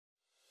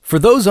For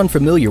those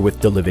unfamiliar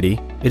with Delivety,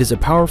 it is a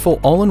powerful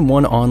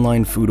all-in-one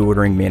online food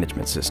ordering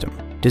management system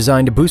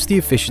designed to boost the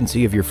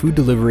efficiency of your food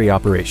delivery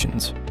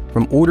operations,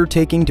 from order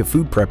taking to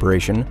food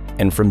preparation,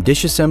 and from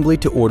dish assembly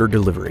to order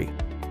delivery.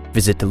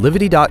 Visit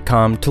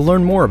Delivety.com to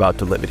learn more about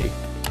Delivety.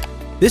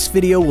 This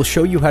video will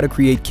show you how to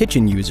create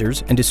kitchen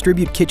users and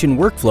distribute kitchen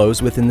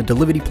workflows within the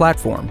Delivety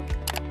platform.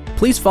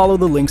 Please follow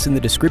the links in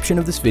the description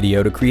of this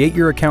video to create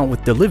your account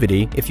with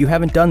Delivety if you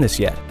haven't done this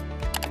yet.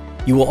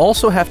 You will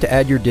also have to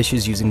add your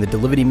dishes using the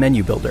Delivety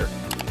menu builder.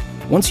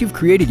 Once you've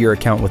created your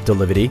account with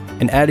Delivety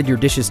and added your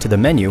dishes to the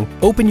menu,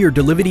 open your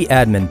Delivety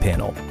Admin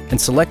Panel and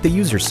select the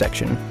Users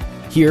section.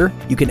 Here,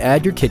 you can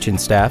add your kitchen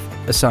staff,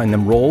 assign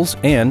them roles,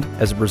 and,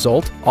 as a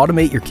result,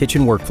 automate your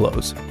kitchen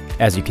workflows.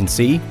 As you can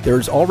see, there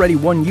is already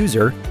one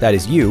user, that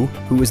is you,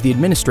 who is the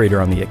administrator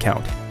on the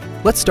account.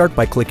 Let's start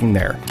by clicking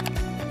there.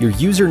 Your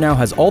user now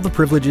has all the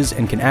privileges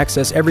and can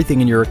access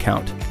everything in your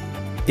account.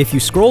 If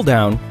you scroll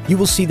down, you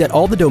will see that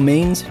all the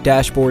domains,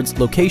 dashboards,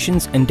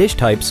 locations, and dish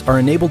types are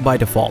enabled by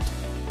default.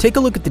 Take a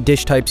look at the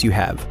dish types you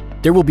have.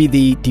 There will be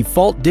the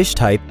default dish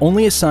type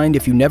only assigned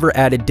if you never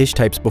added dish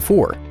types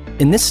before.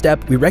 In this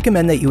step, we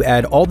recommend that you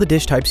add all the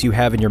dish types you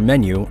have in your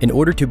menu in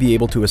order to be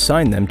able to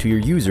assign them to your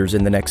users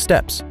in the next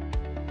steps.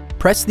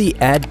 Press the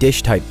Add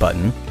Dish Type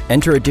button,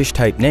 enter a dish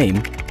type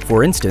name,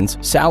 for instance,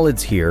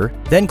 salads here,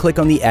 then click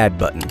on the Add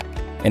button.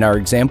 In our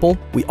example,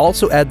 we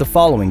also add the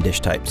following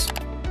dish types: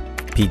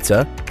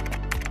 pizza,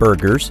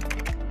 burgers,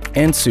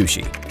 and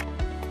sushi.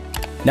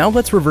 Now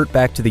let's revert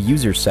back to the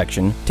Users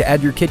section to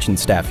add your kitchen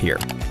staff here.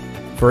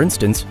 For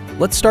instance,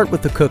 let's start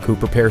with the cook who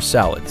prepares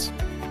salads.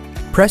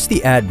 Press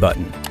the Add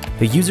button.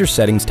 The User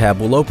Settings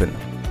tab will open.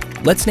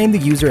 Let's name the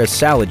user as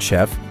Salad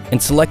Chef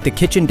and select the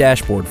kitchen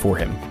dashboard for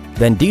him.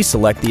 Then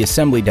deselect the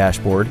assembly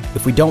dashboard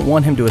if we don't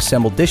want him to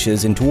assemble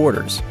dishes into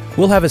orders.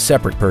 We'll have a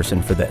separate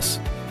person for this.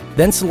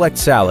 Then select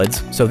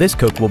salads, so this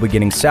cook will be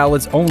getting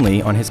salads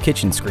only on his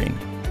kitchen screen.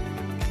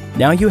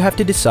 Now you have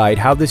to decide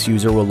how this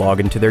user will log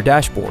into their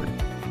dashboard.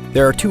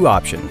 There are two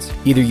options,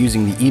 either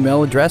using the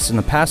email address and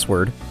the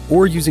password,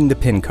 or using the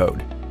PIN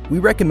code. We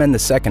recommend the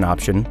second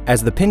option,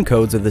 as the PIN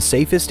codes are the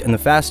safest and the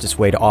fastest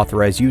way to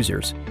authorize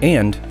users,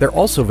 and they're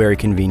also very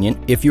convenient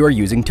if you are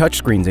using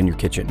touchscreens in your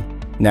kitchen.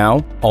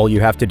 Now, all you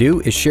have to do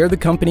is share the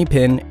company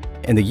PIN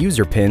and the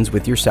user PINs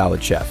with your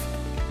Salad Chef.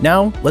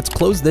 Now, let's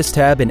close this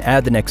tab and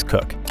add the next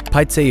cook,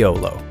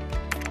 Pizzaiolo.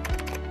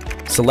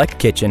 Select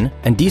Kitchen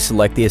and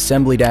deselect the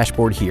assembly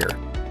dashboard here.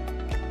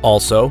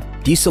 Also,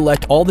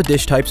 deselect all the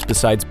dish types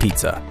besides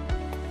pizza.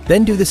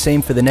 Then do the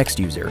same for the next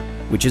user,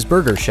 which is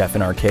Burger Chef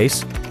in our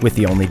case, with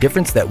the only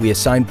difference that we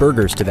assign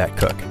burgers to that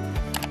cook.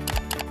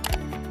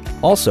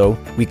 Also,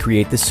 we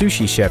create the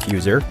Sushi Chef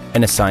user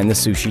and assign the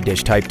sushi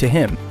dish type to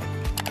him.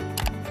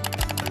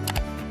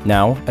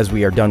 Now, as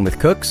we are done with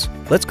cooks,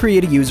 let's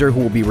create a user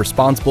who will be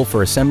responsible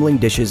for assembling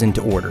dishes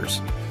into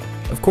orders.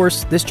 Of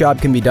course, this job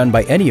can be done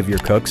by any of your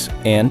cooks,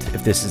 and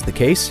if this is the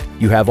case,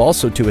 you have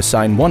also to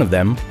assign one of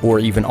them, or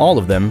even all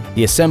of them,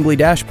 the assembly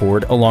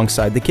dashboard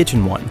alongside the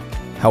kitchen one.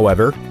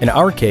 However, in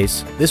our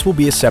case, this will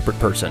be a separate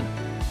person.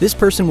 This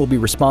person will be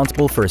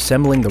responsible for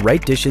assembling the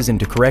right dishes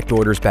into correct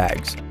orders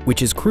bags,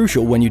 which is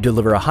crucial when you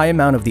deliver a high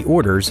amount of the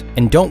orders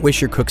and don't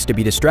wish your cooks to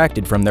be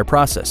distracted from their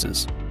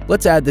processes.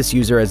 Let's add this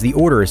user as the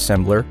order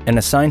assembler and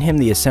assign him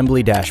the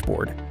assembly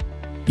dashboard.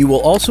 You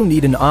will also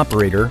need an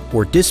operator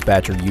or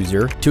dispatcher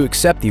user to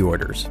accept the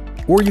orders,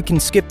 or you can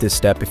skip this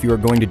step if you are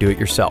going to do it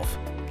yourself.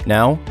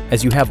 Now,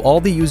 as you have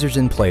all the users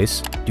in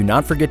place, do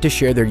not forget to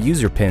share their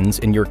user pins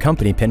and your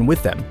company pin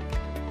with them.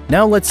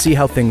 Now let's see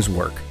how things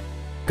work.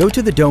 Go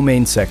to the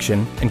Domain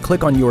section and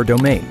click on your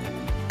domain.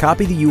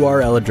 Copy the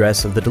URL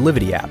address of the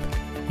Delivety app.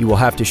 You will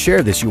have to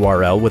share this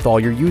URL with all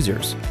your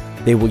users.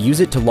 They will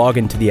use it to log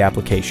into the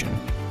application.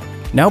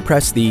 Now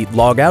press the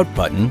Log Out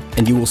button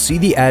and you will see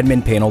the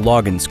Admin Panel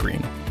login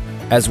screen.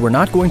 As we're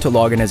not going to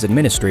log in as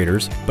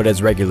administrators, but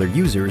as regular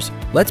users,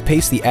 let's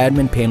paste the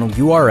Admin Panel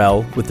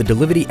URL with the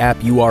Delivety app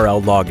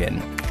URL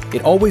login.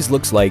 It always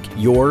looks like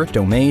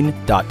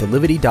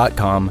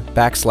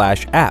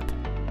your.domain.delivety.com/app.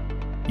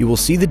 You will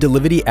see the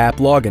Delivety app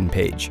login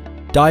page.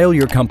 Dial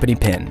your company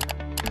PIN.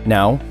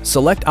 Now,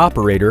 select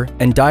Operator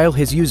and dial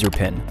his user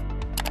PIN.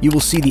 You will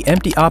see the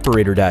empty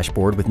operator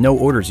dashboard with no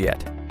orders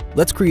yet.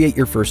 Let's create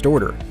your first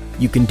order.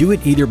 You can do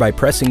it either by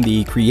pressing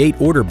the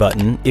Create Order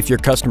button if your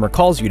customer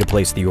calls you to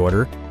place the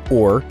order,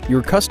 or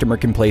your customer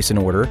can place an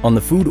order on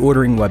the food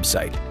ordering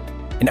website.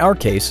 In our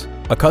case,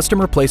 a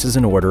customer places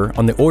an order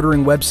on the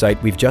ordering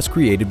website we've just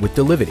created with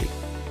Delivety.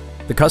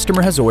 The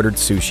customer has ordered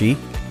sushi,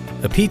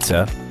 a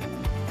pizza,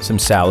 some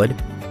salad,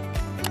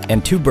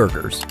 and 2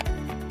 burgers.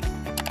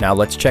 Now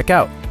let's check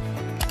out.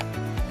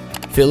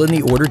 Fill in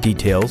the order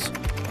details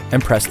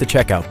and press the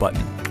Checkout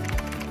button.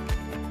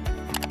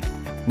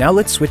 Now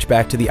let's switch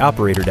back to the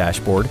operator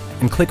dashboard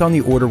and click on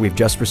the order we've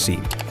just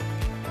received.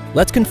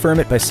 Let's confirm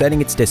it by setting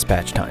its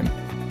dispatch time.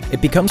 It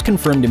becomes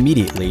confirmed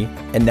immediately,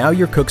 and now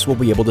your cooks will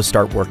be able to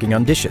start working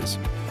on dishes.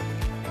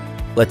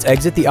 Let's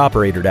exit the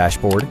operator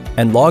dashboard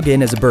and log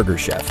in as a Burger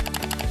Chef.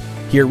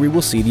 Here we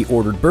will see the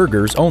ordered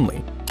burgers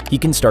only. He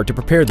can start to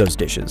prepare those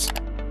dishes.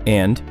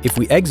 And if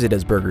we exit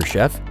as Burger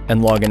Chef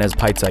and log in as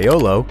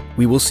Pizzaiolo,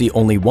 we will see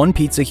only one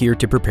pizza here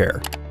to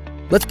prepare.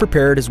 Let's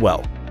prepare it as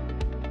well.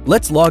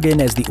 Let's log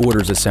in as the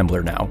orders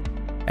assembler now.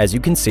 As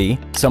you can see,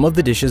 some of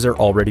the dishes are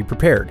already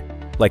prepared,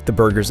 like the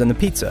burgers and the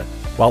pizza,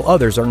 while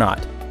others are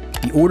not.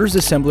 The orders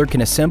assembler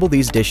can assemble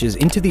these dishes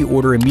into the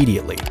order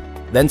immediately,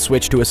 then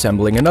switch to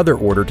assembling another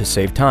order to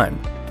save time.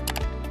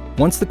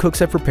 Once the cooks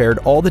have prepared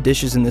all the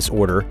dishes in this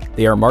order,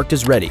 they are marked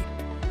as ready.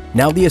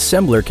 Now the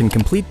assembler can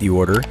complete the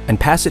order and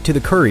pass it to the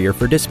courier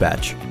for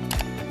dispatch.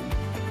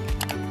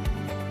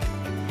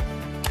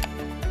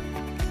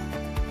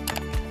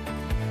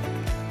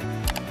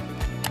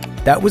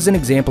 That was an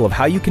example of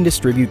how you can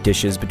distribute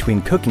dishes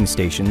between cooking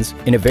stations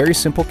in a very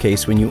simple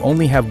case when you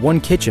only have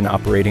one kitchen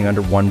operating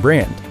under one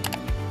brand.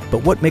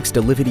 But what makes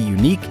Delivety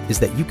unique is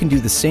that you can do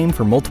the same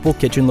for multiple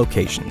kitchen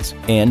locations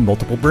and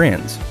multiple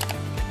brands.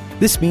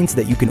 This means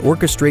that you can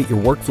orchestrate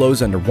your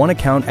workflows under one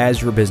account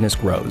as your business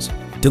grows.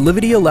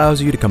 Delivety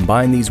allows you to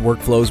combine these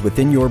workflows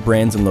within your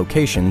brands and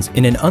locations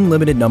in an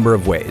unlimited number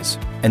of ways,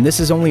 and this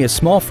is only a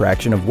small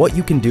fraction of what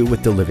you can do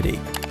with Delivety.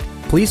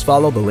 Please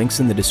follow the links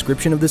in the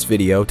description of this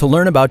video to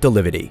learn about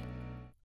Delivety.